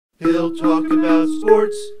He'll talk about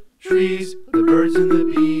sports, trees, the birds and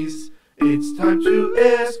the bees. It's time to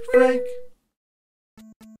ask Frank.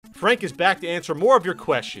 Frank is back to answer more of your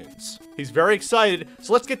questions. He's very excited,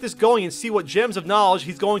 so let's get this going and see what gems of knowledge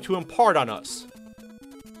he's going to impart on us.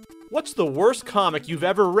 What's the worst comic you've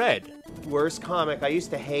ever read? Worst comic, I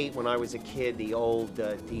used to hate when I was a kid the old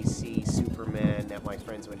DC Superman that my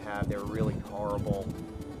friends would have. They were really horrible.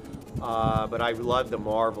 But I loved the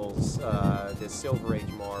Marvels, the Silver Age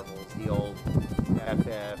Marvels, the old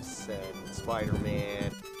FFs and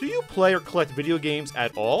Spider-Man. Do you play or collect video games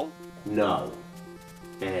at all? No.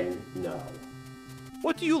 And no.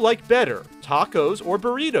 What do you like better, tacos or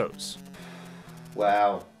burritos?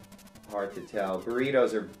 Wow. Hard to tell.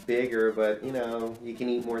 Burritos are bigger, but, you know, you can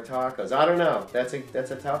eat more tacos. I don't know. That's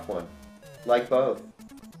a tough one. Like both.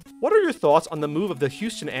 What are your thoughts on the move of the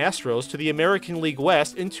Houston Astros to the American League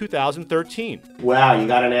West in 2013? Wow, you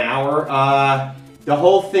got an hour? The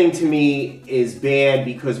whole thing to me is bad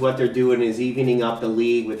because what they're doing is evening up the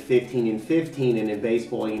league with 15 and 15, and in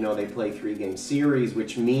baseball, you know, they play 3-game series,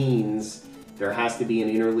 which means there has to be an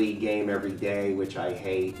interleague game every day, which I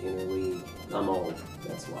hate. Interleague. I'm old,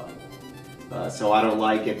 that's why. So I don't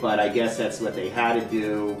like it, but I guess that's what they had to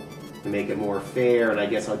do to make it more fair, and I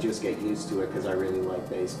guess I'll just get used to it because I really like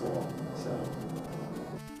baseball. So.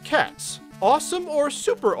 Cats, awesome or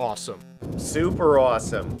super awesome? Super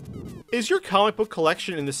awesome. Is your comic book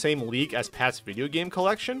collection in the same league as Pat's video game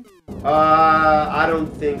collection? I don't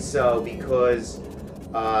think so, because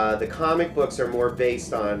the comic books are more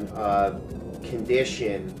based on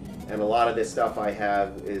condition, and a lot of the stuff I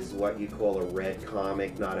have is what you call a red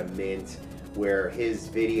comic, not a mint, where his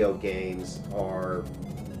video games are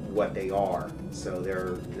what they are, so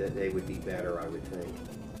they would be better, I would think.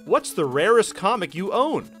 What's the rarest comic you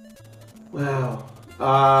own? Wow.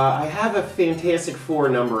 I have a Fantastic Four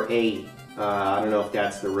number 8. I don't know if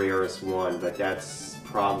that's the rarest one, but that's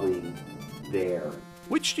probably there.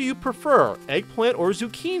 Which do you prefer, Eggplant or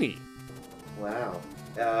Zucchini? Wow.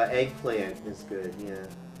 Eggplant is good, yeah.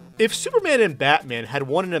 If Superman and Batman had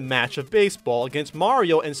won in a match of baseball against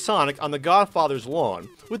Mario and Sonic on the Godfather's lawn,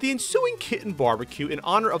 would the ensuing kitten barbecue in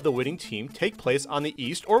honor of the winning team take place on the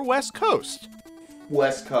East or West Coast?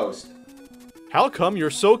 West Coast. How come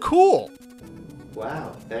you're so cool?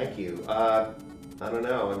 Wow, thank you. I don't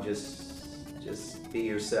know, I'm just be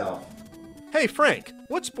yourself. Hey Frank,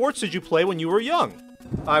 what sports did you play when you were young?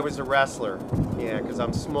 I was a wrestler, yeah, because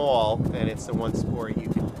I'm small, and it's the one sport you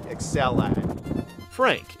can excel at.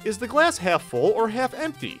 Frank, is the glass half full or half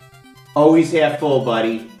empty? Always half full,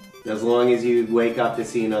 buddy, as long as you wake up to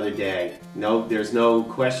see another day. No, there's no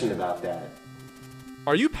question about that.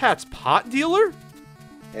 Are you Pat's pot dealer?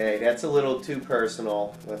 Hey, that's a little too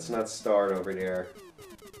personal. Let's not start over there.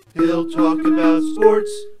 He'll talk about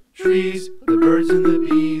sports, trees, the birds and the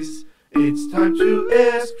bees. It's time to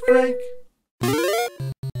ask Frank.